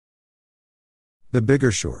The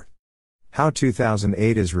Bigger Short. How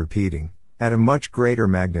 2008 is repeating, at a much greater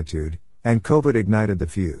magnitude, and COVID ignited the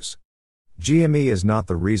fuse. GME is not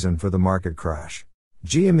the reason for the market crash.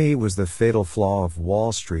 GME was the fatal flaw of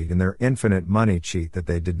Wall Street in their infinite money cheat that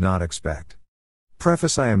they did not expect.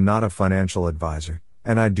 Preface: I am not a financial advisor,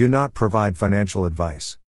 and I do not provide financial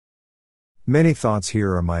advice. Many thoughts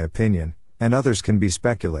here are my opinion, and others can be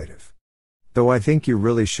speculative. Though I think you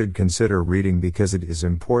really should consider reading because it is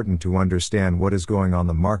important to understand what is going on.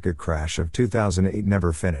 The market crash of 2008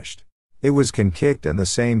 never finished. It was kicked, and the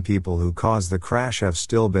same people who caused the crash have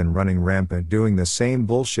still been running rampant doing the same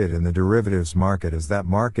bullshit in the derivatives market as that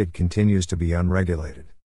market continues to be unregulated.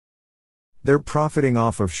 They're profiting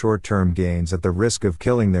off of short-term gains at the risk of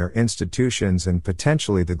killing their institutions and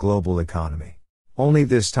potentially the global economy. Only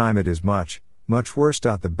this time it is much worse.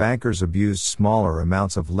 The bankers abused smaller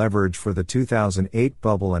amounts of leverage for the 2008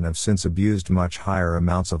 bubble and have since abused much higher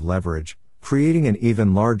amounts of leverage, creating an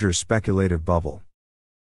even larger speculative bubble.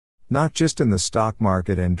 Not just in the stock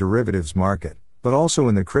market and derivatives market, but also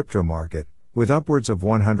in the crypto market, with upwards of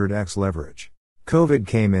 100x leverage. COVID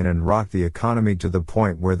came in and rocked the economy to the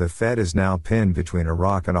point where the Fed is now pinned between a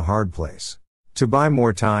rock and a hard place. To buy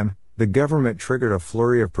more time, the government triggered a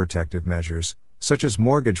flurry of protective measures, such as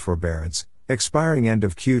mortgage forbearance, expiring end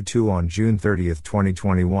of Q2 on June 30,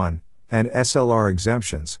 2021, and SLR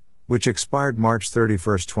exemptions, which expired March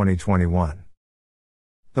 31, 2021.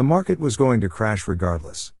 The market was going to crash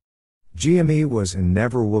regardless. GME was and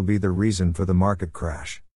never will be the reason for the market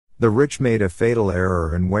crash. The rich made a fatal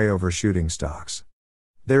error in way overshooting stocks.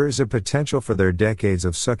 There is a potential for their decades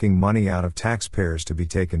of sucking money out of taxpayers to be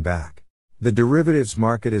taken back. The derivatives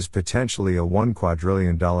market is potentially a $1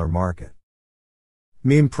 quadrillion market.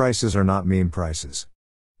 Meme prices are not meme prices.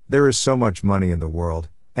 There is so much money in the world,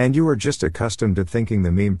 and you are just accustomed to thinking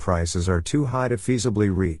the meme prices are too high to feasibly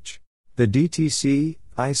reach. The DTC,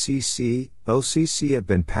 ICC, OCC have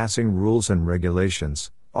been passing rules and regulations,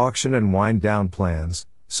 auction and wind down plans,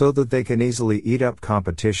 so that they can easily eat up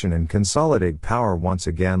competition and consolidate power once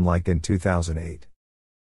again like in 2008.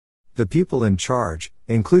 The people in charge,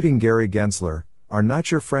 including Gary Gensler, are not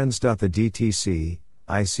your friends. The DTC,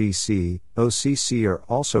 ICC, OCC are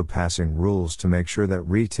also passing rules to make sure that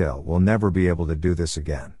retail will never be able to do this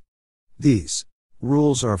again. These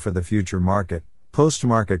rules are for the future market,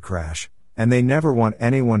 post-market crash, and they never want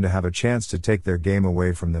anyone to have a chance to take their game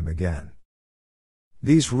away from them again.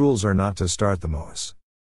 These rules are not to start the MOS.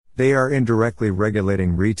 They are indirectly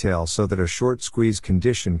regulating retail so that a short squeeze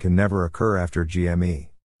condition can never occur after GME.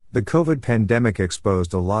 The COVID pandemic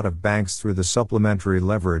exposed a lot of banks through the supplementary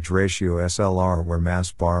leverage ratio SLR, where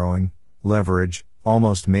mass borrowing, leverage,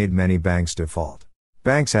 almost made many banks default.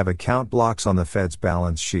 Banks have account blocks on the Fed's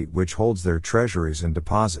balance sheet which holds their treasuries and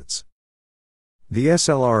deposits. The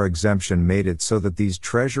SLR exemption made it so that these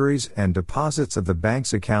treasuries and deposits of the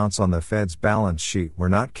bank's accounts on the Fed's balance sheet were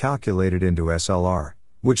not calculated into SLR,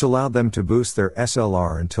 which allowed them to boost their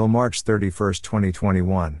SLR until March 31,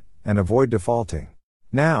 2021, and avoid defaulting.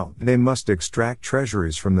 Now, they must extract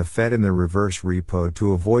treasuries from the Fed in the reverse repo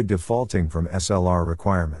to avoid defaulting from SLR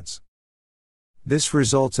requirements. This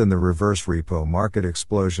results in the reverse repo market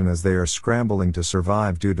explosion as they are scrambling to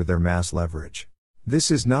survive due to their mass leverage.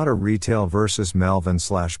 This is not a retail versus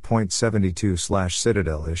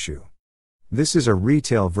Melvin/.72/Citadel issue. This is a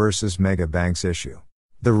retail versus mega banks issue.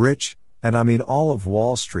 The rich, and I mean all of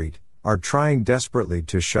Wall Street, are trying desperately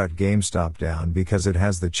to shut GameStop down because it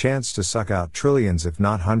has the chance to suck out trillions if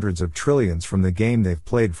not hundreds of trillions from the game they've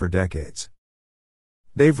played for decades.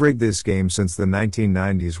 They've rigged this game since the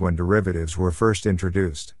 1990s when derivatives were first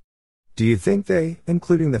introduced. Do you think they,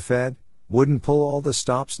 including the Fed, wouldn't pull all the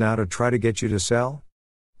stops now to try to get you to sell?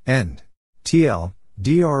 End.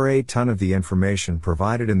 TLDR. Ton of the information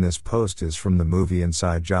provided in this post is from the movie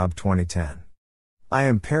Inside Job 2010. I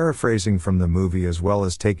am paraphrasing from the movie as well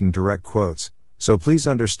as taking direct quotes, so please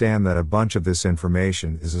understand that a bunch of this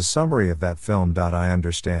information is a summary of that film. I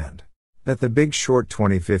understand that The Big Short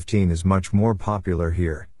 2015 is much more popular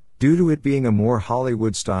here, due to it being a more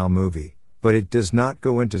Hollywood-style movie, but it does not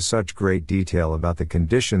go into such great detail about the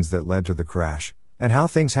conditions that led to the crash, and how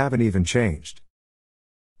things haven't even changed.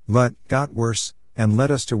 Got worse, and led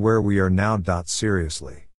us to where we are now.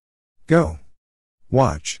 Seriously. Go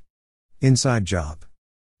watch Inside Job.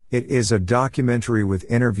 It is a documentary with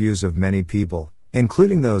interviews of many people,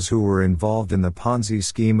 including those who were involved in the Ponzi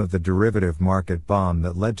scheme of the derivative market bomb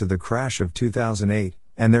that led to the crash of 2008,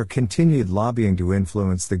 and their continued lobbying to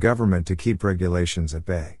influence the government to keep regulations at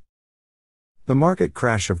bay. The market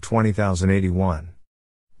crash of 20,081.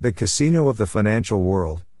 The casino of the financial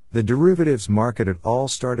world, The derivatives market, it all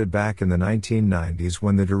started back in the 1990s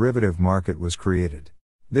when the derivative market was created.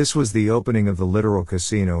 This was the opening of the literal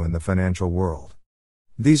casino in the financial world.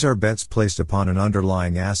 These are bets placed upon an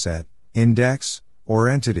underlying asset, index, or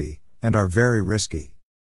entity, and are very risky.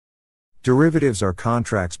 Derivatives are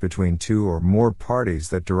contracts between two or more parties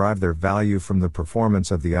that derive their value from the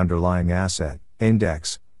performance of the underlying asset,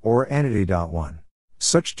 index, or entity. 1.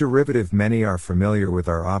 Such derivative many are familiar with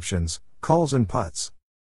are options, calls and puts.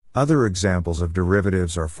 Other examples of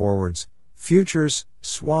derivatives are forwards, futures,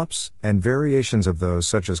 swaps, and variations of those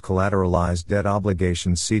such as collateralized debt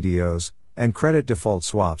obligations CDOs, and credit default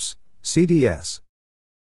swaps, CDS.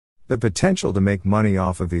 The potential to make money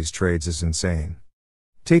off of these trades is insane.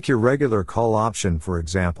 Take your regular call option for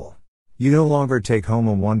example. You no longer take home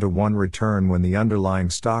a 1-to-1 return when the underlying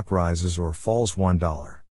stock rises or falls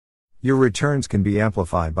 $1. Your returns can be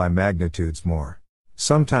amplified by magnitudes more.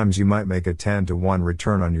 Sometimes you might make a 10-to-1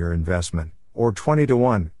 return on your investment, or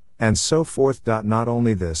 20-to-1, and so forth. Not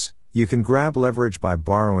only this, you can grab leverage by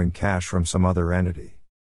borrowing cash from some other entity.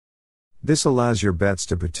 This allows your bets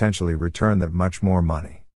to potentially return that much more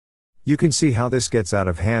money. You can see how this gets out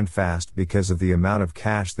of hand fast because of the amount of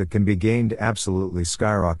cash that can be gained absolutely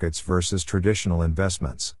skyrockets versus traditional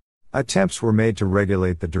investments. Attempts were made to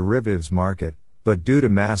regulate the derivatives market, but due to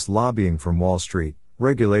mass lobbying from Wall Street,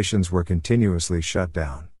 regulations were continuously shut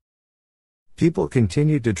down. People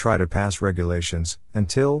continued to try to pass regulations,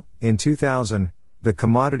 until, in 2000, the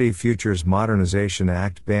Commodity Futures Modernization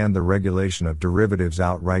Act banned the regulation of derivatives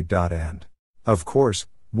outright. And, of course,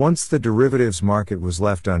 once the derivatives market was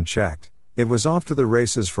left unchecked, it was off to the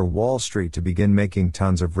races for Wall Street to begin making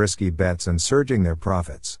tons of risky bets and surging their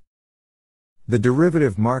profits. The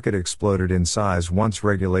derivative market exploded in size once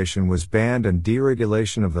regulation was banned and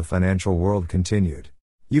deregulation of the financial world continued.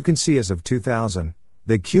 You can see as of 2000,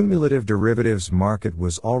 the cumulative derivatives market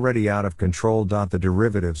was already out of control. The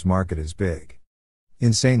derivatives market is big.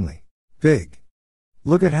 Insanely big.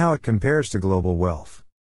 Look at how it compares to global wealth.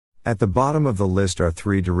 At the bottom of the list are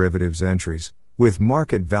 3 derivatives entries, with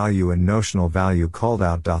market value and notional value called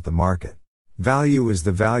out. The market value is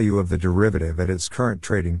the value of the derivative at its current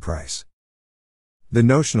trading price. The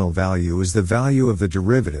notional value is the value of the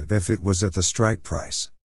derivative if it was at the strike price.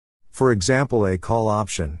 For example, a call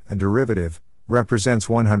option, a derivative, represents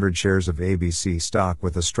 100 shares of ABC stock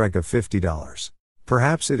with a strike of $50.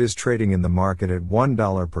 Perhaps it is trading in the market at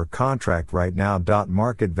 $1 per contract right now.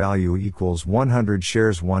 Market value equals 100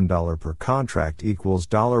 shares, $1 per contract equals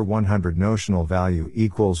 $100, notional value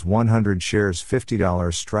equals 100 shares,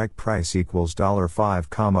 $50, strike price equals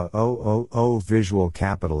 $5,000. Visual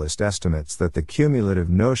Capitalist estimates that the cumulative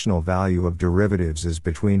notional value of derivatives is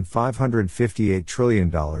between $558 trillion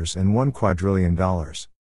and $1 quadrillion.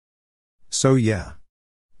 So yeah.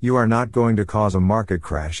 You are not going to cause a market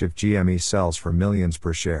crash if GME sells for millions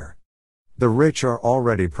per share. The rich are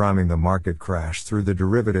already priming the market crash through the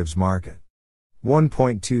derivatives market.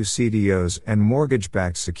 1.2 CDOs and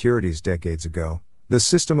mortgage-backed securities. Decades ago, the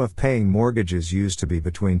system of paying mortgages used to be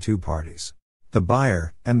between two parties, the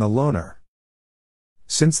buyer and the loaner.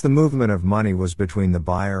 Since the movement of money was between the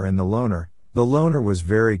buyer and the loaner was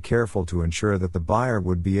very careful to ensure that the buyer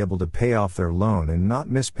would be able to pay off their loan and not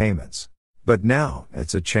miss payments. But now,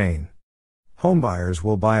 it's a chain. Homebuyers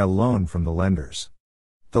will buy a loan from the lenders.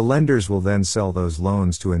 The lenders will then sell those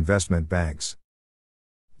loans to investment banks.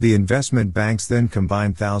 The investment banks then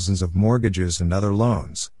combine thousands of mortgages and other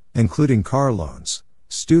loans, including car loans,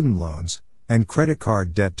 student loans, and credit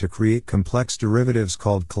card debt to create complex derivatives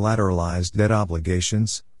called collateralized debt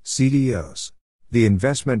obligations, CDOs. The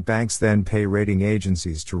investment banks then pay rating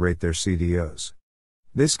agencies to rate their CDOs.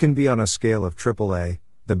 This can be on a scale of AAA,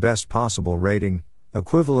 the best possible rating,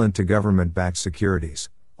 equivalent to government-backed securities,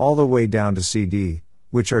 all the way down to CD,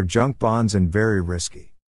 which are junk bonds and very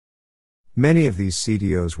risky. Many of these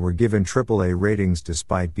CDOs were given AAA ratings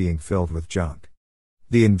despite being filled with junk.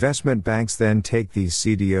 The investment banks then take these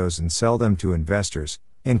CDOs and sell them to investors,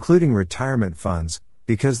 including retirement funds,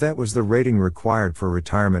 because that was the rating required for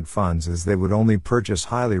retirement funds, as they would only purchase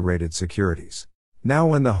highly rated securities. Now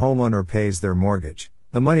when the homeowner pays their mortgage,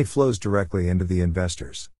 the money flows directly into the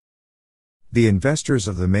investors. The investors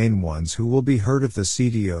are the main ones who will be hurt if the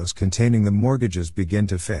CDOs containing the mortgages begin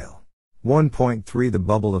to fail. 1.3 The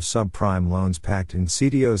bubble of subprime loans packed in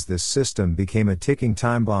CDOs. This system became a ticking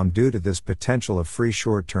time bomb due to this potential of free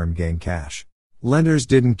short-term gain cash. Lenders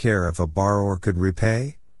didn't care if a borrower could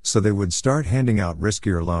repay, so they would start handing out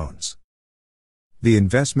riskier loans. The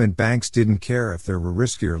investment banks didn't care if there were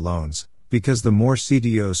riskier loans, because the more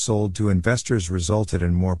CDOs sold to investors resulted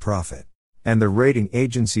in more profit. And the rating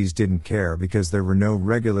agencies didn't care because there were no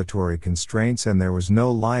regulatory constraints and there was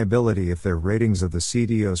no liability if their ratings of the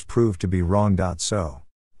CDOs proved to be wrong. So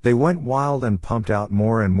they went wild and pumped out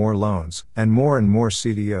more and more loans, and more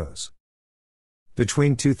CDOs.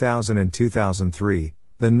 Between 2000 and 2003,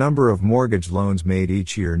 the number of mortgage loans made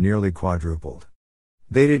each year nearly quadrupled.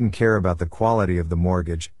 They didn't care about the quality of the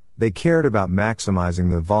mortgage, they cared about maximizing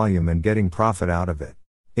the volume and getting profit out of it.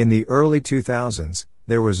 In the early 2000s,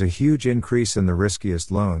 there was a huge increase in the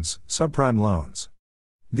riskiest loans, subprime loans.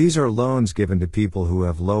 These are loans given to people who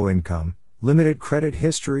have low income, limited credit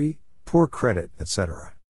history, poor credit,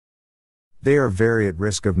 etc. They are very at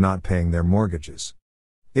risk of not paying their mortgages.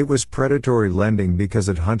 It was predatory lending because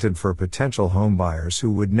it hunted for potential homebuyers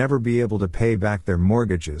who would never be able to pay back their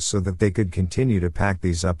mortgages so that they could continue to pack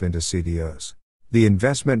these up into CDOs. The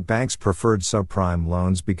investment banks preferred subprime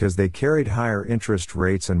loans because they carried higher interest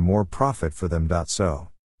rates and more profit for them. So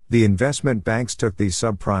the investment banks took these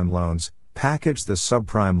subprime loans, packaged the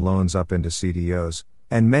subprime loans up into CDOs,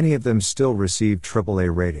 and many of them still receive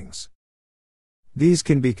AAA ratings. These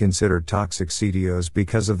can be considered toxic CDOs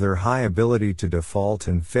because of their high ability to default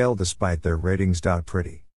and fail despite their ratings.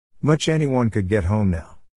 Pretty much anyone could get home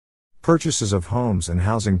now. Purchases of homes and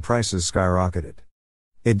housing prices skyrocketed.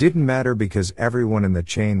 It didn't matter because everyone in the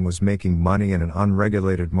chain was making money in an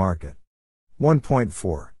unregulated market.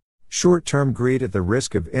 1.4. Short-term greed at the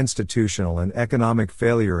risk of institutional and economic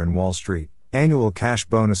failure in Wall Street, annual cash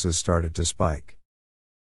bonuses started to spike.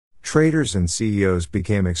 Traders and CEOs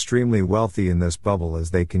became extremely wealthy in this bubble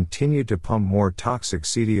as they continued to pump more toxic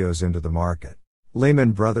CDOs into the market.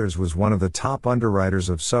 Lehman Brothers was one of the top underwriters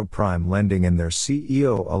of subprime lending and their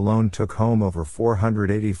CEO alone took home over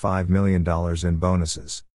 $485 million in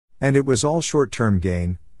bonuses. And it was all short-term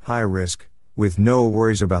gain, high risk, with no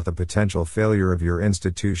worries about the potential failure of your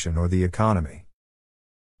institution or the economy.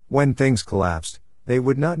 When things collapsed, they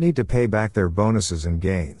would not need to pay back their bonuses and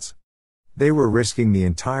gains. They were risking the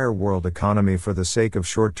entire world economy for the sake of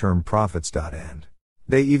short-term profits. And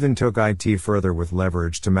they even took IT further with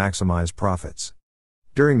leverage to maximize profits.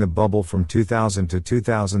 During the bubble from 2000 to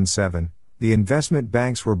 2007, the investment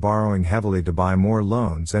banks were borrowing heavily to buy more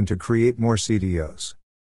loans and to create more CDOs.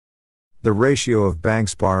 The ratio of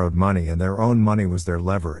banks' borrowed money and their own money was their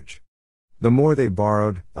leverage. The more they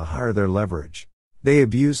borrowed, the higher their leverage. They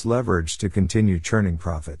abused leverage to continue churning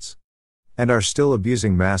profits. And are still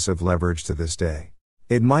abusing massive leverage to this day.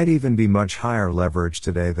 It might even be much higher leverage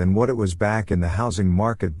today than what it was back in the housing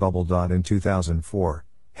market bubble. In 2004,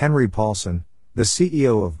 Henry Paulson, the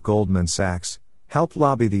CEO of Goldman Sachs, helped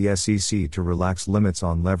lobby the SEC to relax limits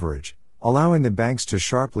on leverage, allowing the banks to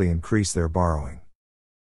sharply increase their borrowing.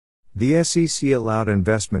 The SEC allowed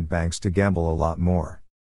investment banks to gamble a lot more.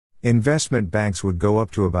 Investment banks would go up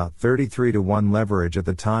to about 33-to-1 leverage at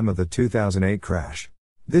the time of the 2008 crash.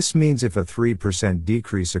 This means if a 3%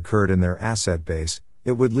 decrease occurred in their asset base,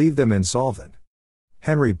 it would leave them insolvent.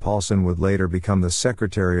 Henry Paulson would later become the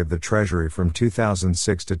Secretary of the Treasury from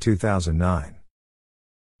 2006 to 2009.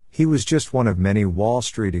 He was just one of many Wall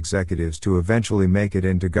Street executives to eventually make it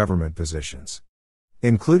into government positions.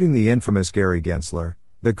 Including the infamous Gary Gensler,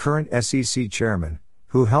 the current SEC chairman,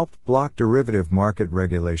 who helped block derivative market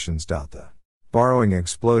regulations. The borrowing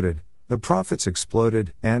exploded, the profits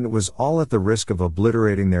exploded, and it was all at the risk of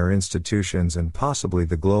obliterating their institutions and possibly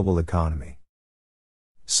the global economy.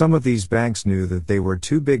 Some of these banks knew that they were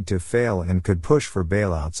too big to fail and could push for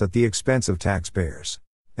bailouts at the expense of taxpayers,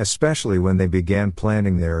 especially when they began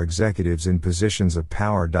planting their executives in positions of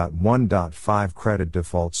power. 1.5 Credit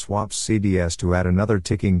default swaps CDS to add another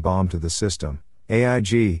ticking bomb to the system.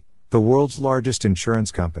 AIG, the world's largest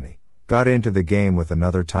insurance company, got into the game with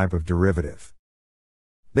another type of derivative.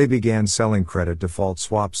 They began selling credit default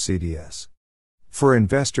swaps CDS. For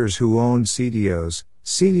investors who owned CDOs,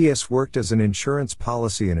 CDS worked as an insurance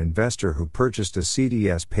policy. An investor who purchased a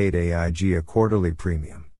CDS paid AIG a quarterly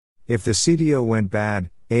premium. If the CDO went bad,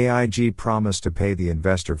 AIG promised to pay the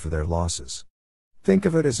investor for their losses. Think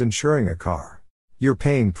of it as insuring a car. You're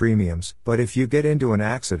paying premiums, but if you get into an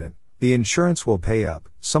accident, the insurance will pay up,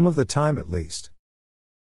 some of the time at least.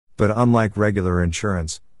 But unlike regular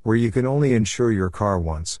insurance, where you can only insure your car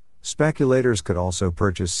once, speculators could also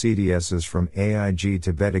purchase CDSs from AIG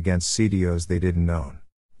to bet against CDOs they didn't own.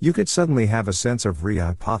 You could suddenly have a sense of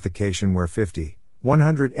rehypothecation where 50,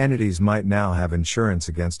 100 entities might now have insurance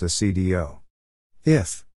against a CDO.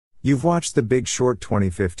 If you've watched The Big Short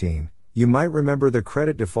 2015, you might remember the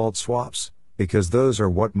credit default swaps, because those are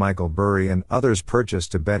what Michael Burry and others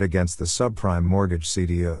purchased to bet against the subprime mortgage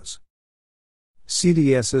CDOs.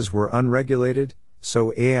 CDSs were unregulated,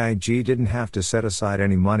 so AIG didn't have to set aside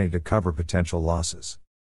any money to cover potential losses.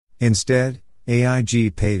 Instead,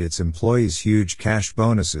 AIG paid its employees huge cash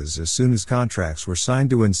bonuses as soon as contracts were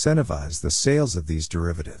signed to incentivize the sales of these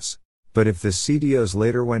derivatives. But if the CDOs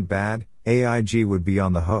later went bad, AIG would be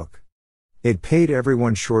on the hook. It paid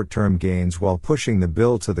everyone short-term gains while pushing the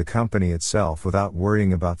bill to the company itself without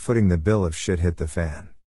worrying about footing the bill if shit hit the fan.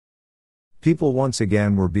 People once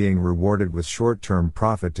again were being rewarded with short-term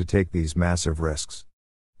profit to take these massive risks.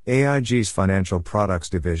 AIG's financial products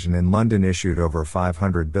division in London issued over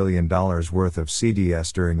 $500 billion worth of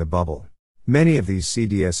CDS during the bubble. Many of these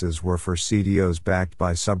CDSs were for CDOs backed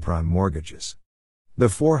by subprime mortgages. The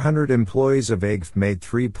 400 employees of AIG made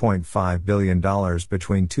 $3.5 billion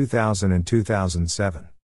between 2000 and 2007.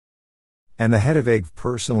 And the head of AIG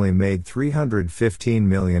personally made $315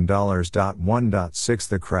 million. 1.6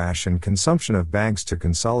 The crash and consumption of banks to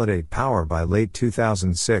consolidate power. By late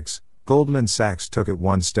 2006, Goldman Sachs took it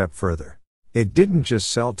one step further. It didn't just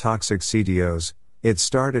sell toxic CDOs, it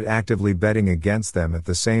started actively betting against them at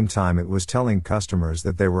the same time it was telling customers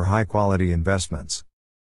that they were high-quality investments.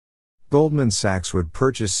 Goldman Sachs would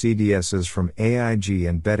purchase CDSs from AIG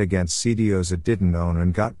and bet against CDOs it didn't own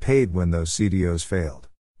and got paid when those CDOs failed.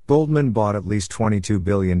 Goldman bought at least $22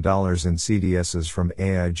 billion in CDSs from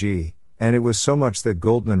AIG, and it was so much that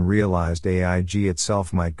Goldman realized AIG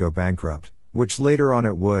itself might go bankrupt, which later on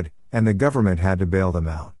it would, and the government had to bail them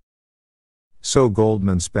out. So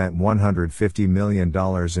Goldman spent $150 million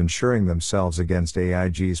insuring themselves against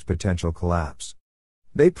AIG's potential collapse.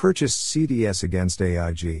 They purchased CDS against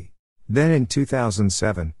AIG. Then in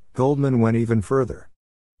 2007, Goldman went even further.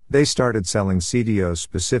 They started selling CDOs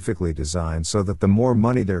specifically designed so that the more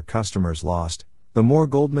money their customers lost, the more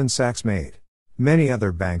Goldman Sachs made. Many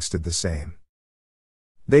other banks did the same.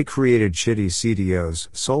 They created shitty CDOs,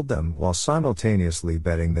 sold them, while simultaneously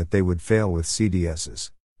betting that they would fail with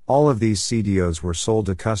CDSs. All of these CDOs were sold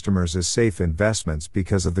to customers as safe investments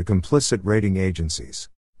because of the complicit rating agencies.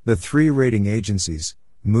 The three rating agencies,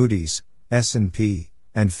 Moody's, S&P,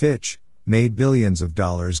 and Fitch, made billions of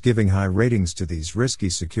dollars giving high ratings to these risky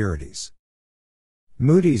securities.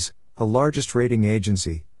 Moody's, the largest rating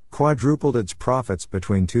agency, quadrupled its profits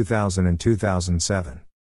between 2000 and 2007.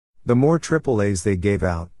 The more AAAs they gave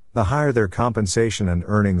out, the higher their compensation and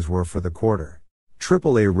earnings were for the quarter.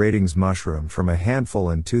 AAA ratings mushroomed from a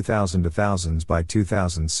handful in 2000 to thousands by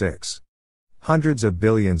 2006. Hundreds of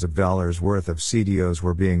billions of dollars worth of CDOs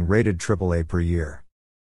were being rated AAA per year.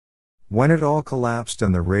 When it all collapsed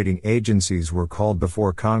and the rating agencies were called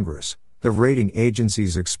before Congress, the rating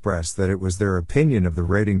agencies expressed that it was their opinion of the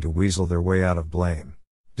rating to weasel their way out of blame.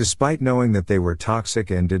 Despite knowing that they were toxic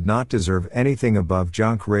and did not deserve anything above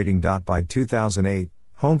junk rating. By 2008,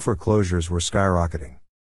 home foreclosures were skyrocketing.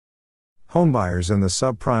 Homebuyers in the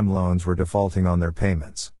subprime loans were defaulting on their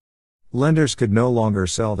payments. Lenders could no longer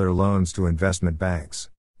sell their loans to investment banks.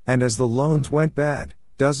 And as the loans went bad,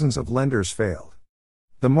 dozens of lenders failed.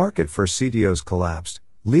 The market for CDOs collapsed,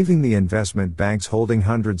 leaving the investment banks holding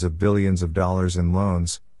hundreds of billions of dollars in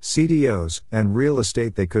loans, CDOs, and real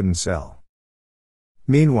estate they couldn't sell.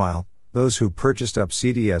 Meanwhile, those who purchased up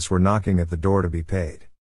CDS were knocking at the door to be paid.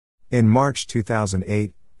 In March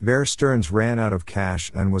 2008, Bear Stearns ran out of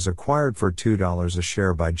cash and was acquired for $2 a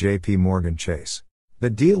share by JP Morgan Chase. The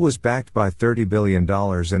deal was backed by $30 billion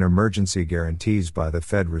in emergency guarantees by the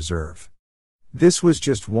Fed Reserve. This was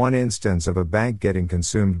just one instance of a bank getting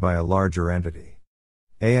consumed by a larger entity.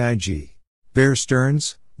 AIG, Bear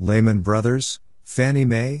Stearns, Lehman Brothers, Fannie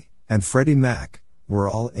Mae, and Freddie Mac were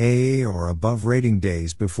all AA or above rating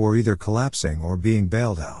days before either collapsing or being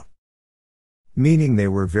bailed out. Meaning they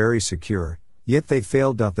were very secure, yet they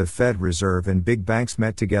failed. The Fed Reserve and big banks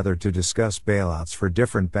met together to discuss bailouts for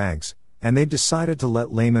different banks, and they decided to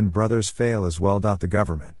let Lehman Brothers fail as well. The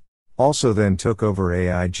government also then took over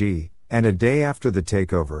AIG, and a day after the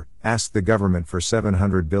takeover, asked the government for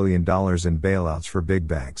 $700 billion in bailouts for big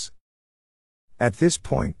banks. At this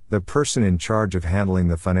point, the person in charge of handling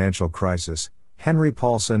the financial crisis, Henry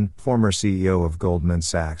Paulson, former CEO of Goldman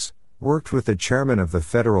Sachs, worked with the chairman of the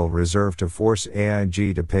Federal Reserve to force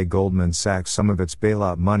AIG to pay Goldman Sachs some of its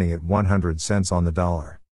bailout money at 100 cents on the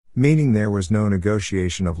dollar. Meaning there was no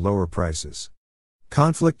negotiation of lower prices.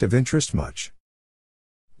 Conflict of interest much.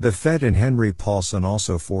 The Fed and Henry Paulson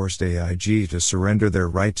also forced AIG to surrender their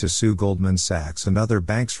right to sue Goldman Sachs and other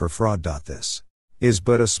banks for fraud. This is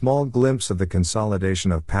but a small glimpse of the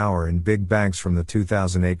consolidation of power in big banks from the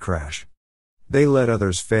 2008 crash. They let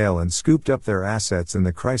others fail and scooped up their assets in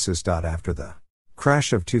the crisis. After the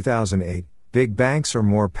crash of 2008, big banks are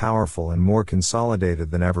more powerful and more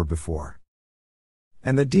consolidated than ever before.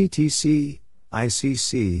 And the DTC,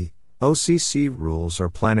 ICC, OCC rules are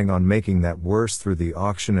planning on making that worse through the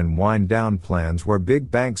auction and wind down plans where big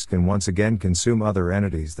banks can once again consume other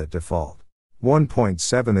entities that default.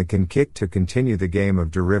 1.7 That can kick to continue the game of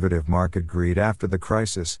derivative market greed after the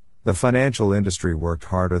crisis. The financial industry worked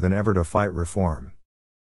harder than ever to fight reform.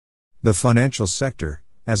 The financial sector,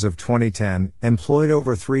 as of 2010, employed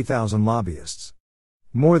over 3,000 lobbyists.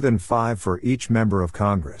 More than 5 for each member of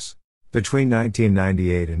Congress. Between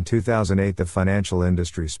 1998 and 2008, the financial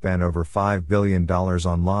industry spent over $5 billion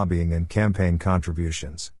on lobbying and campaign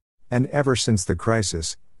contributions. And ever since the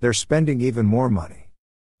crisis, they're spending even more money.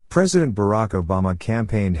 President Barack Obama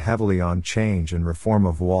campaigned heavily on change and reform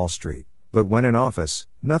of Wall Street, but when in office,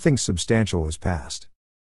 nothing substantial was passed.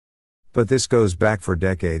 But this goes back for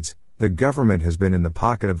decades. The government has been in the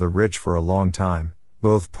pocket of the rich for a long time.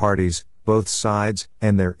 Both parties, both sides,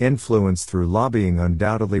 and their influence through lobbying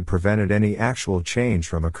undoubtedly prevented any actual change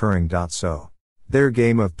from occurring. So, their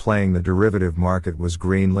game of playing the derivative market was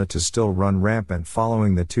greenlit to still run rampant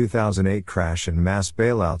following the 2008 crash and mass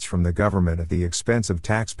bailouts from the government at the expense of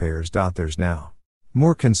taxpayers. There's now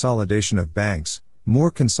more consolidation of banks,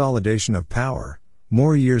 more consolidation of power,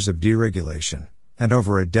 more years of deregulation, and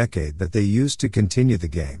over a decade that they used to continue the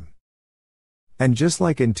game. And just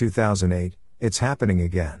like in 2008, it's happening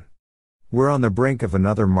again. We're on the brink of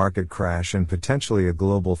another market crash and potentially a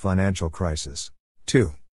global financial crisis.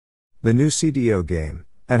 2. The new CDO game,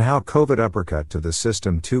 and how COVID uppercut to the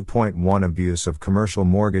system. 2.1 Abuse of commercial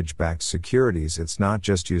mortgage-backed securities. It's not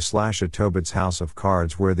just you/a Tobit's house of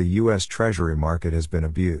cards where the U.S. Treasury market has been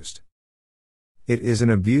abused. It is an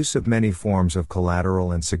abuse of many forms of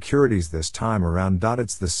collateral and securities this time around.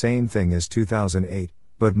 It's the same thing as 2008.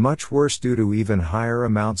 But much worse due to even higher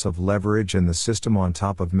amounts of leverage in the system on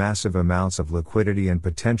top of massive amounts of liquidity and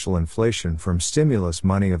potential inflation from stimulus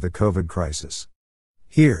money of the COVID crisis.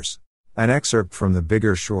 Here's an excerpt from The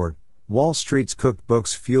Bigger Short. Wall Street's cooked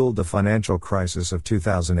books fueled the financial crisis of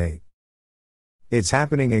 2008. It's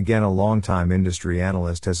happening again. A longtime industry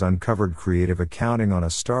analyst has uncovered creative accounting on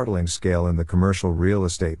a startling scale in the commercial real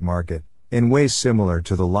estate market, in ways similar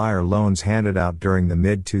to the liar loans handed out during the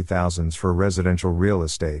mid-2000s for residential real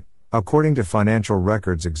estate, according to financial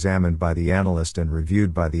records examined by the analyst and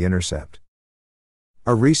reviewed by The Intercept.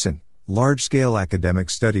 A recent, large-scale academic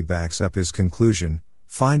study backs up his conclusion,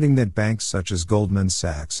 finding that banks such as Goldman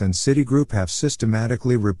Sachs and Citigroup have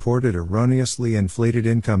systematically reported erroneously inflated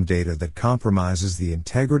income data that compromises the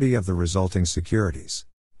integrity of the resulting securities.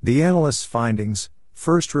 The analyst's findings,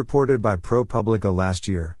 first reported by ProPublica last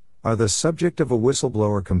year, are the subject of a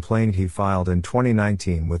whistleblower complaint he filed in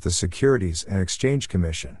 2019 with the Securities and Exchange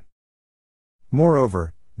Commission.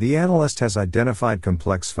 Moreover, the analyst has identified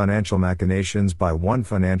complex financial machinations by one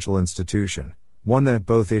financial institution, one that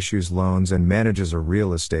both issues loans and manages a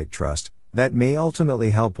real estate trust, that may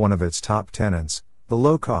ultimately help one of its top tenants, the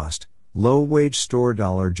low-cost, low-wage store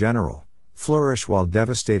Dollar General, flourish while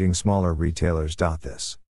devastating smaller retailers.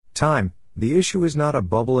 This time, the issue is not a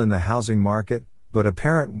bubble in the housing market, but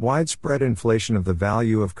apparent widespread inflation of the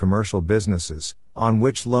value of commercial businesses, on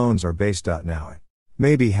which loans are based. Now it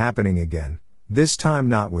may be happening again, this time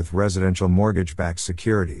not with residential mortgage-backed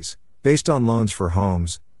securities, based on loans for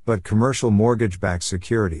homes, but commercial mortgage-backed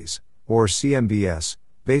securities, or CMBS,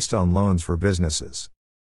 based on loans for businesses.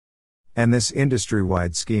 And this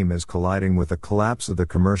industry-wide scheme is colliding with the collapse of the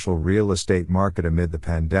commercial real estate market amid the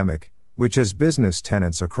pandemic, which has business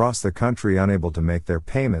tenants across the country unable to make their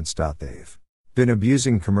payments. They've been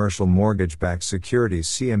abusing commercial mortgage-backed securities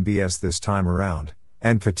CMBS this time around,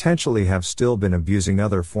 and potentially have still been abusing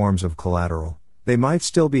other forms of collateral. They might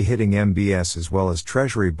still be hitting MBS as well as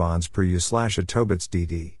Treasury bonds per you/a Tobit's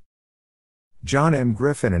DD. John M.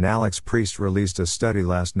 Griffin and Alex Priest released a study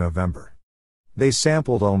last November. They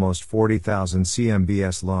sampled almost 40,000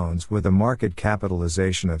 CMBS loans with a market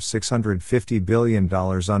capitalization of $650 billion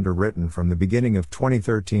underwritten from the beginning of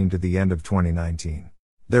 2013 to the end of 2019.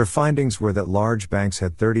 Their findings were that large banks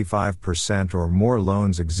had 35% or more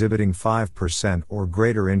loans exhibiting 5% or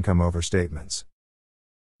greater income overstatements.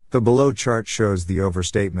 The below chart shows the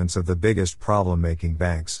overstatements of the biggest problem-making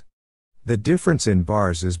banks. The difference in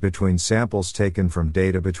bars is between samples taken from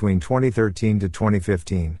data between 2013 to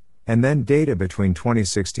 2015, and then data between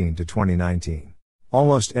 2016 to 2019.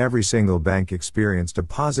 Almost every single bank experienced a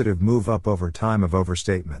positive move up over time of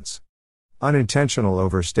overstatements. Unintentional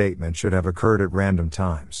overstatement should have occurred at random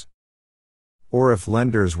times. Or if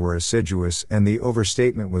lenders were assiduous and the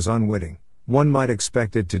overstatement was unwitting, one might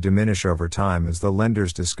expect it to diminish over time as the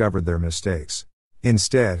lenders discovered their mistakes.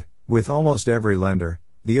 Instead, with almost every lender,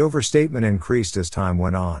 the overstatement increased as time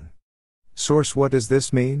went on. Source: what does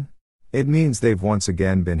this mean? It means they've once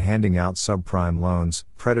again been handing out subprime loans,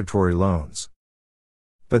 predatory loans.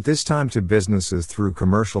 But this time to businesses through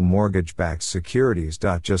commercial mortgage-backed securities.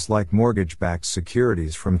 Just like mortgage-backed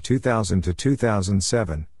securities from 2000 to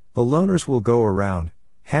 2007, the loaners will go around,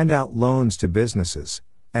 hand out loans to businesses,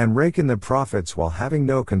 and rake in the profits while having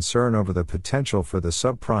no concern over the potential for the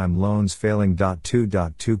subprime loans failing.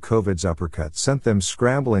 2.2 COVID's uppercut sent them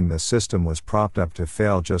scrambling. The system was propped up to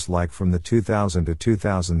fail, just like from the 2000 to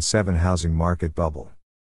 2007 housing market bubble.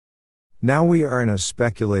 Now we are in a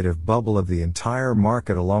speculative bubble of the entire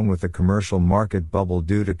market along with the commercial market bubble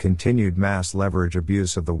due to continued mass leverage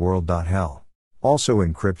abuse of the world. Hell. Also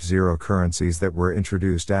encrypt zero currencies that were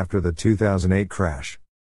introduced after the 2008 crash.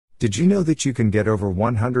 Did you know that you can get over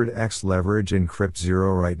 100x leverage in Crypt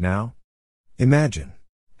Zero right now? Imagine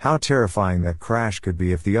how terrifying that crash could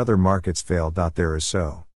be if the other markets failed. There is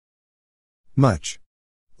so much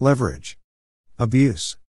leverage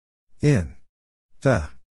abuse in the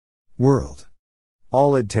world.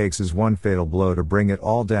 All it takes is one fatal blow to bring it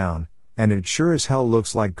all down, and it sure as hell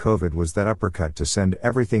looks like COVID was that uppercut to send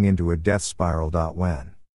everything into a death spiral.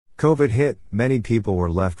 When COVID hit, many people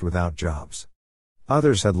were left without jobs.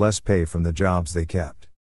 Others had less pay from the jobs they kept.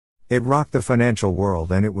 It rocked the financial world,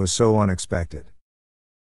 and it was so unexpected.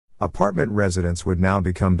 Apartment residents would now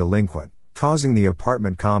become delinquent, causing the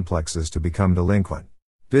apartment complexes to become delinquent.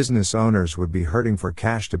 Business owners would be hurting for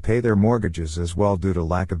cash to pay their mortgages as well due to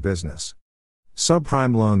lack of business.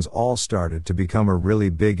 Subprime loans all started to become a really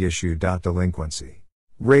big issue. Delinquency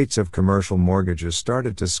rates of commercial mortgages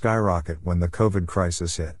started to skyrocket when the COVID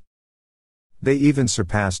crisis hit. They even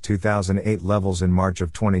surpassed 2008 levels in March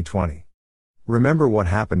of 2020. Remember what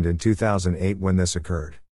happened in 2008 when this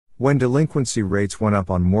occurred? When delinquency rates went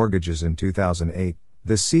up on mortgages in 2008,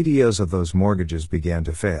 the CDOs of those mortgages began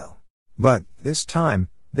to fail. But, this time,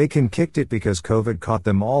 they can kicked it because COVID caught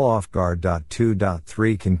them all off guard.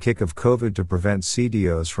 2.3 Can kick of COVID to prevent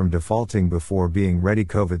CDOs from defaulting before being ready.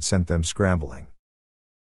 COVID sent them scrambling.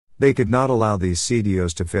 They could not allow these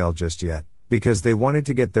CDOs to fail just yet, because they wanted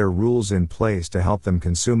to get their rules in place to help them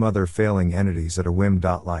consume other failing entities at a whim.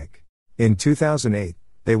 Like in 2008,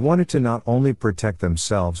 they wanted to not only protect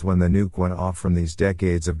themselves when the nuke went off from these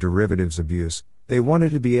decades of derivatives abuse, they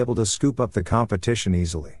wanted to be able to scoop up the competition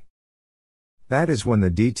easily. That is when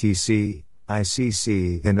the DTC,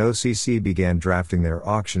 ICC, and OCC began drafting their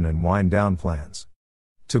auction and wind-down plans.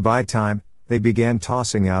 To buy time, they began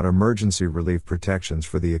tossing out emergency relief protections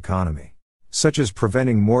for the economy, such as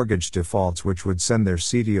preventing mortgage defaults which would send their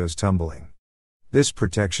CDOs tumbling. This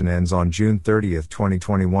protection ends on June 30,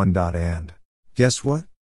 2021. And guess what?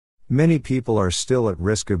 Many people are still at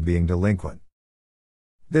risk of being delinquent.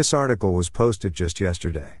 This article was posted just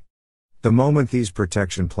yesterday. The moment these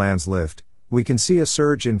protection plans lift, we can see a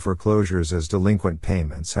surge in foreclosures as delinquent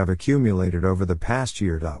payments have accumulated over the past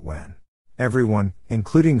year. When everyone,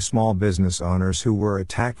 including small business owners who were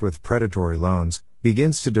attacked with predatory loans,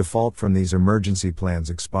 begins to default from these emergency plans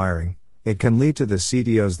expiring, it can lead to the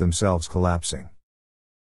CDOs themselves collapsing.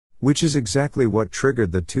 Which is exactly what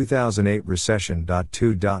triggered the 2008 recession.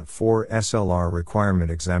 2.4 SLR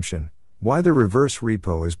requirement exemption. Why the reverse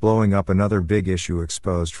repo is blowing up. Another big issue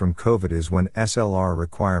exposed from COVID is when SLR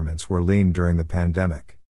requirements were leaned during the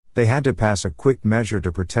pandemic. They had to pass a quick measure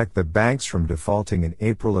to protect the banks from defaulting in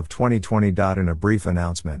April of 2020. In a brief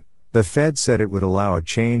announcement, the Fed said it would allow a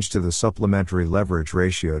change to the supplementary leverage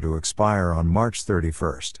ratio to expire on March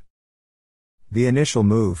 31st. The initial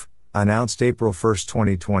move, announced April 1,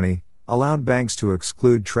 2020, allowed banks to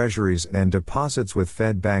exclude treasuries and deposits with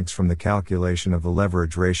Fed banks from the calculation of the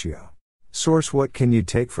leverage ratio. Source: what can you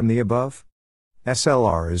take from the above?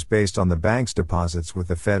 SLR is based on the bank's deposits with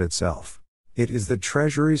the Fed itself. It is the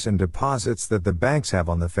treasuries and deposits that the banks have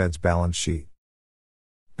on the Fed's balance sheet.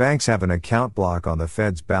 Banks have an account block on the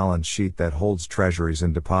Fed's balance sheet that holds treasuries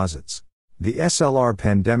and deposits. The SLR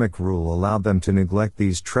pandemic rule allowed them to neglect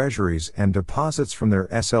these treasuries and deposits from their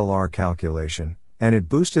SLR calculation, and it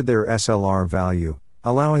boosted their SLR value,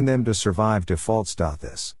 allowing them to survive defaults.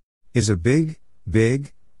 This is a big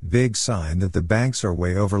sign that the banks are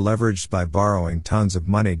way over-leveraged by borrowing tons of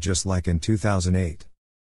money, just like in 2008.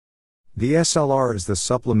 The SLR is the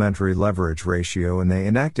supplementary leverage ratio, and they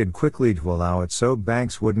enacted quickly to allow it so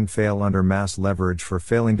banks wouldn't fail under mass leverage for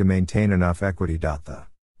failing to maintain enough equity. The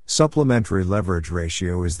supplementary leverage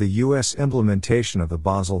ratio is the U.S. implementation of the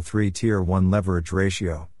Basel III Tier 1 leverage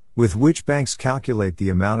ratio, with which banks calculate the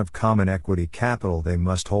amount of common equity capital they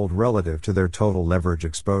must hold relative to their total leverage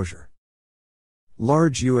exposure.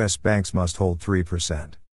 Large U.S. banks must hold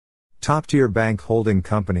 3%. Top-tier bank holding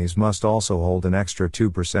companies must also hold an extra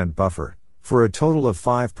 2% buffer, for a total of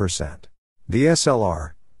 5%. The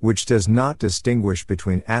SLR, which does not distinguish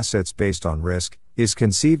between assets based on risk, is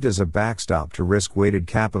conceived as a backstop to risk-weighted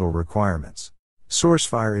capital requirements.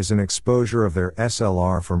 SourceFire is an exposure of their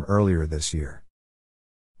SLR from earlier this year.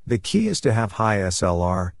 The key is to have high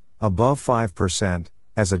SLR, above 5%,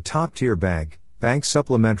 as a top-tier bank. Bank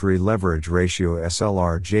Supplementary Leverage Ratio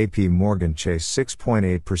SLR JP Morgan Chase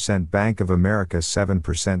 6.8%, Bank of America 7%,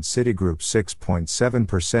 Citigroup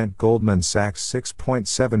 6.7%, Goldman Sachs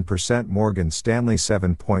 6.7%, Morgan Stanley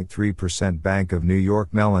 7.3%, Bank of New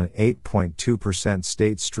York Mellon 8.2%,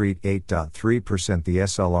 State Street 8.3%. The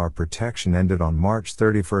SLR protection ended on March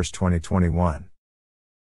 31, 2021.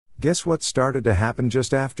 Guess what started to happen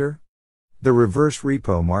just after? The reverse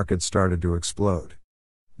repo market started to explode.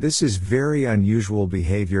 This is very unusual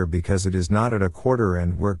behavior because it is not at a quarter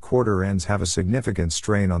end where quarter ends have a significant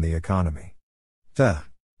strain on the economy. The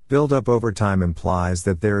build-up over time implies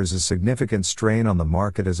that there is a significant strain on the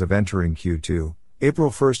market as of entering Q2, April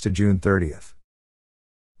 1 to June 30.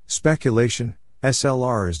 Speculation: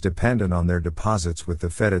 SLR is dependent on their deposits with the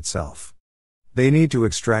Fed itself. They need to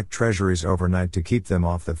extract treasuries overnight to keep them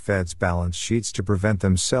off the Fed's balance sheets to prevent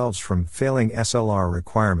themselves from failing SLR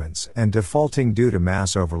requirements and defaulting due to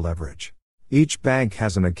mass overleverage. Each bank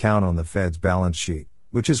has an account on the Fed's balance sheet,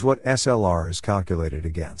 which is what SLR is calculated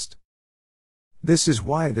against. This is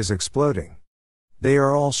why it is exploding. They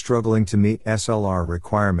are all struggling to meet SLR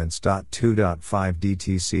requirements. 2.5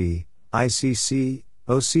 DTC, ICC,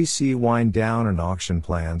 OCC wind down and auction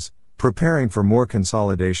plans. Preparing for more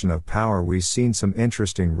consolidation of power. We've seen some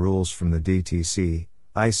interesting rules from the DTC,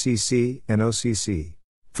 ICC, and OCC.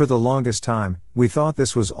 For the longest time, we thought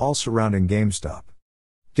this was all surrounding GameStop.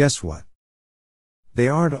 Guess what? They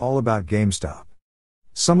aren't all about GameStop.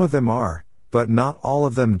 Some of them are, but not all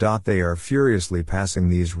of them. They are furiously passing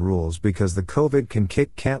these rules because the COVID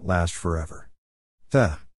can't last forever.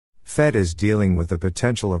 The Fed is dealing with the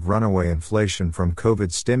potential of runaway inflation from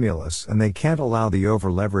COVID stimulus, and they can't allow the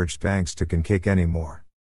over-leveraged banks to kick anymore.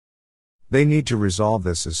 They need to resolve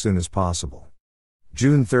this as soon as possible.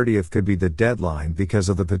 June 30th could be the deadline because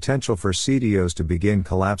of the potential for CDOs to begin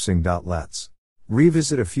collapsing. Let's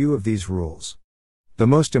revisit a few of these rules. The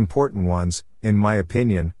most important ones, in my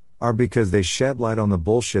opinion, are because they shed light on the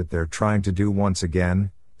bullshit they're trying to do once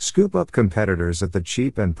again: scoop up competitors at the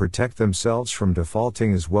cheap and protect themselves from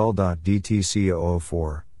defaulting as well. DTC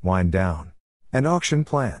 004, wind down and auction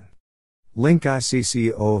plan. Link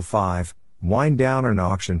ICC 005, wind down and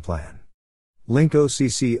auction plan. Link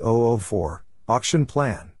OCC 004, auction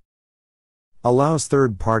plan. Allows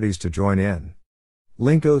third parties to join in.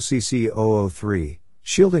 Link OCC 003,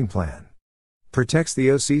 shielding plan. Protects the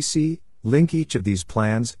OCC. Link each of these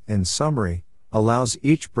plans, in summary, allows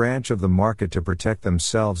each branch of the market to protect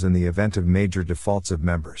themselves in the event of major defaults of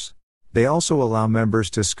members. They also allow members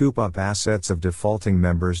to scoop up assets of defaulting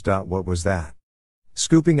members. What was that?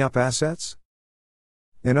 Scooping up assets?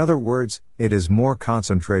 In other words, it is more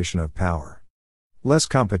concentration of power. Less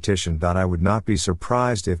competition. I would not be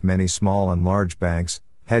surprised if many small and large banks,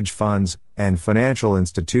 hedge funds, and financial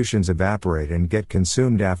institutions evaporate and get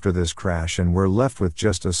consumed after this crash, and we're left with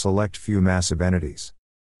just a select few massive entities.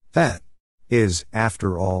 That is,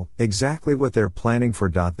 after all, exactly what they're planning for.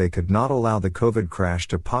 They could not allow the COVID crash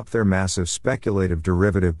to pop their massive speculative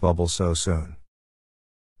derivative bubble so soon.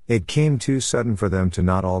 It came too sudden for them to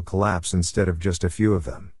not all collapse instead of just a few of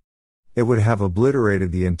them. It would have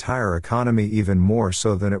obliterated the entire economy even more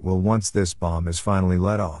so than it will once this bomb is finally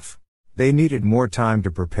let off. They needed more time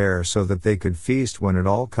to prepare so that they could feast when it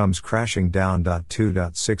all comes crashing down.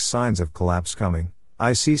 2.6 Signs of collapse coming,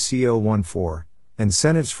 ICC 014.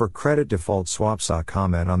 Incentives for credit default swaps. A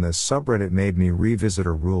comment on this subreddit made me revisit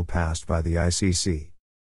a rule passed by the ICC.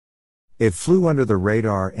 It flew under the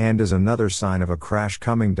radar and is another sign of a crash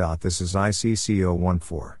coming. This is ICC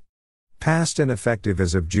 014. Passed and effective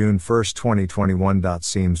as of June 1, 2021.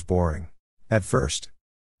 Seems boring at first,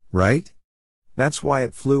 right? That's why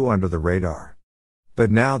it flew under the radar. But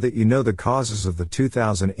now that you know the causes of the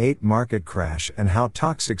 2008 market crash and how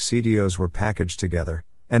toxic CDOs were packaged together,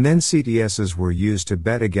 and then CDSs were used to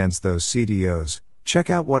bet against those CDOs, check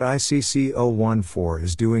out what ICC 014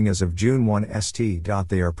 is doing as of June 1 st.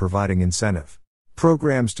 They are providing incentive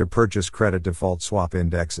programs to purchase credit default swap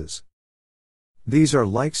indexes. These are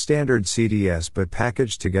like standard CDS but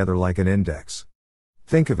packaged together like an index.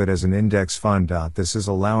 Think of it as an index fund. This is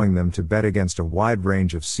allowing them to bet against a wide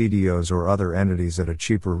range of CDOs or other entities at a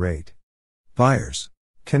cheaper rate. Buyers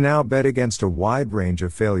can now bet against a wide range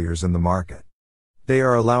of failures in the market. They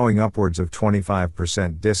are allowing upwards of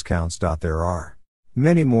 25% discounts. There are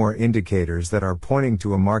many more indicators that are pointing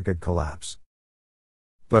to a market collapse.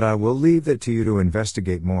 But I will leave that to you to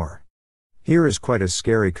investigate more. Here is quite a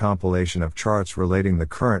scary compilation of charts relating the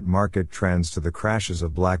current market trends to the crashes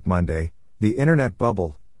of Black Monday, the internet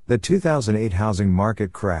bubble, the 2008 housing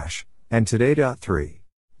market crash, and today. 3.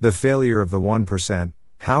 The failure of the 1%,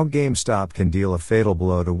 how GameStop can deal a fatal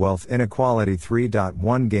blow to wealth inequality.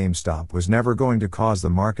 3.1 GameStop was never going to cause the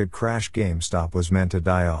market crash. GameStop was meant to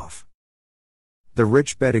die off. The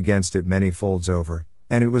rich bet against it many folds over,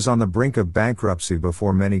 and it was on the brink of bankruptcy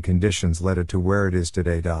before many conditions led it to where it is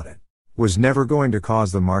today. It was never going to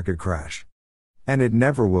cause the market crash. And it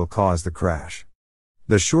never will cause the crash.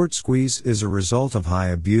 The short squeeze is a result of high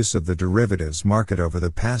abuse of the derivatives market over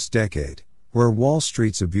the past decade, where Wall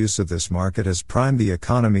Street's abuse of this market has primed the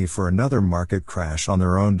economy for another market crash on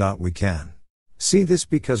their own. We can see this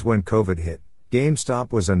because when COVID hit,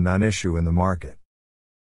 GameStop was a non-issue in the market.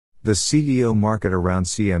 The CDO market around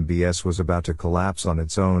CMBS was about to collapse on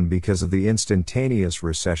its own because of the instantaneous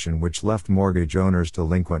recession which left mortgage owners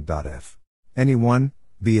delinquent. If anyone,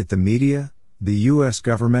 be it the media, the US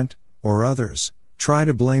government, or others, try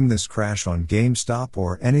to blame this crash on GameStop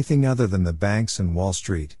or anything other than the banks and Wall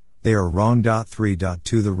Street, they are wrong.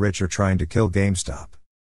 3.2 The rich are trying to kill GameStop.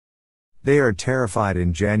 They are terrified.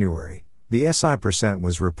 In January, the SI%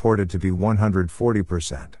 was reported to be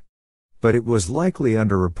 140%. But it was likely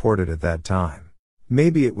underreported at that time.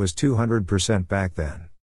 Maybe it was 200% back then.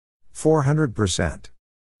 400%.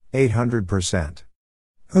 800%.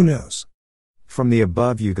 Who knows? From the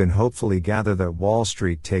above you can hopefully gather that Wall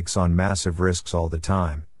Street takes on massive risks all the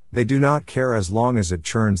time. They do not care as long as it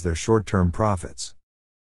churns their short-term profits.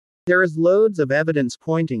 There is loads of evidence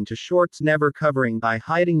pointing to shorts never covering by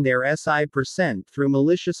hiding their SI% through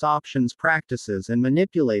malicious options practices and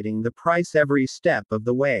manipulating the price every step of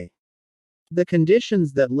the way. The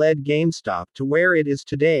conditions that led GameStop to where it is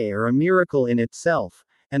today are a miracle in itself,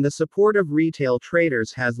 and the support of retail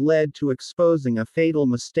traders has led to exposing a fatal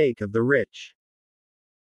mistake of the rich.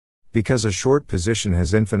 Because a short position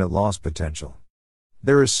has infinite loss potential.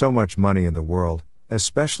 There is so much money in the world,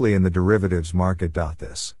 especially in the derivatives market.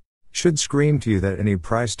 This should scream to you that any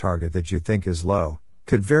price target that you think is low,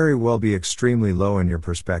 could very well be extremely low in your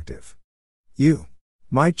perspective. You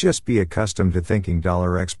might just be accustomed to thinking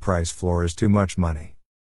 $X price floor is too much money.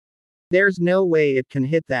 There's no way it can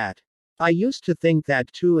hit that. I used to think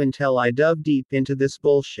that too until I dove deep into this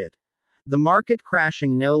bullshit. The market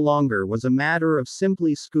crashing no longer was a matter of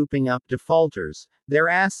simply scooping up defaulters, their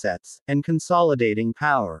assets, and consolidating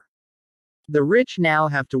power. The rich now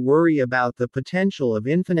have to worry about the potential of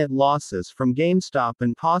infinite losses from GameStop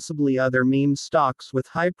and possibly other meme stocks with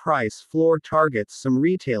high price floor targets some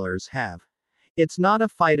retailers have. It's not a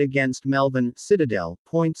fight against Melvin, Citadel,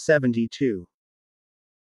 point 72.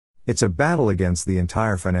 It's a battle against the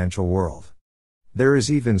entire financial world. There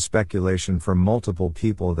is even speculation from multiple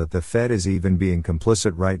people that the Fed is even being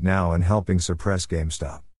complicit right now in helping suppress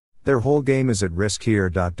GameStop. Their whole game is at risk here.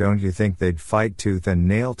 Don't you think they'd fight tooth and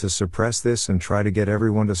nail to suppress this and try to get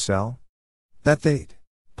everyone to sell? That they'd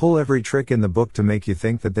pull every trick in the book to make you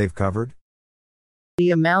think that they've covered?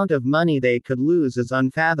 The amount of money they could lose is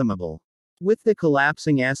unfathomable. With the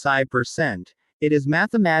collapsing SI%, it is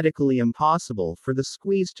mathematically impossible for the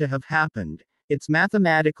squeeze to have happened. It's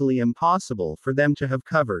mathematically impossible for them to have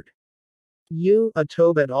covered.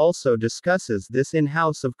 Tobit also discusses this in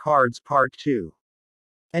House of Cards Part 2.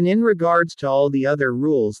 And in regards to all the other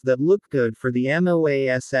rules that look good for the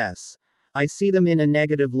MOASS, I see them in a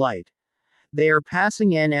negative light. They are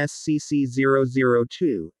passing NSCC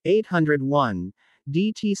 002, 801,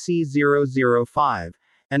 DTC 005,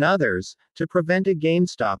 and others, to prevent a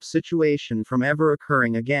GameStop situation from ever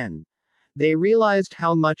occurring again. They realized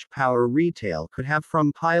how much power retail could have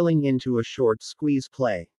from piling into a short squeeze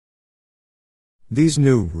play. These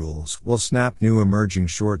new rules will snap new emerging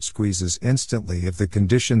short squeezes instantly if the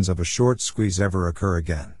conditions of a short squeeze ever occur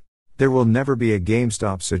again. There will never be a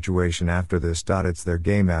GameStop situation after this. It's their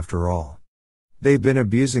game after all. They've been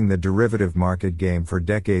abusing the derivative market game for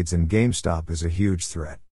decades and GameStop is a huge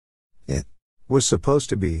threat. It was supposed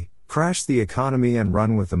to be, crash the economy and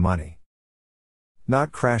run with the money.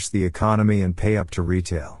 Not crash the economy and pay up to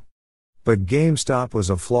retail. But GameStop was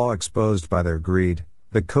a flaw exposed by their greed,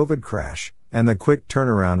 the COVID crash, and the quick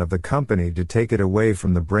turnaround of the company to take it away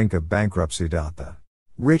from the brink of bankruptcy. The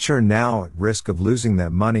rich are now at risk of losing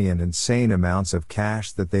that money and insane amounts of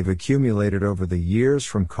cash that they've accumulated over the years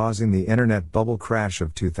from causing the internet bubble crash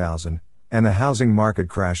of 2000, and the housing market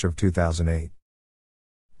crash of 2008.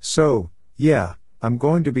 So, yeah, I'm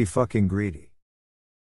going to be fucking greedy.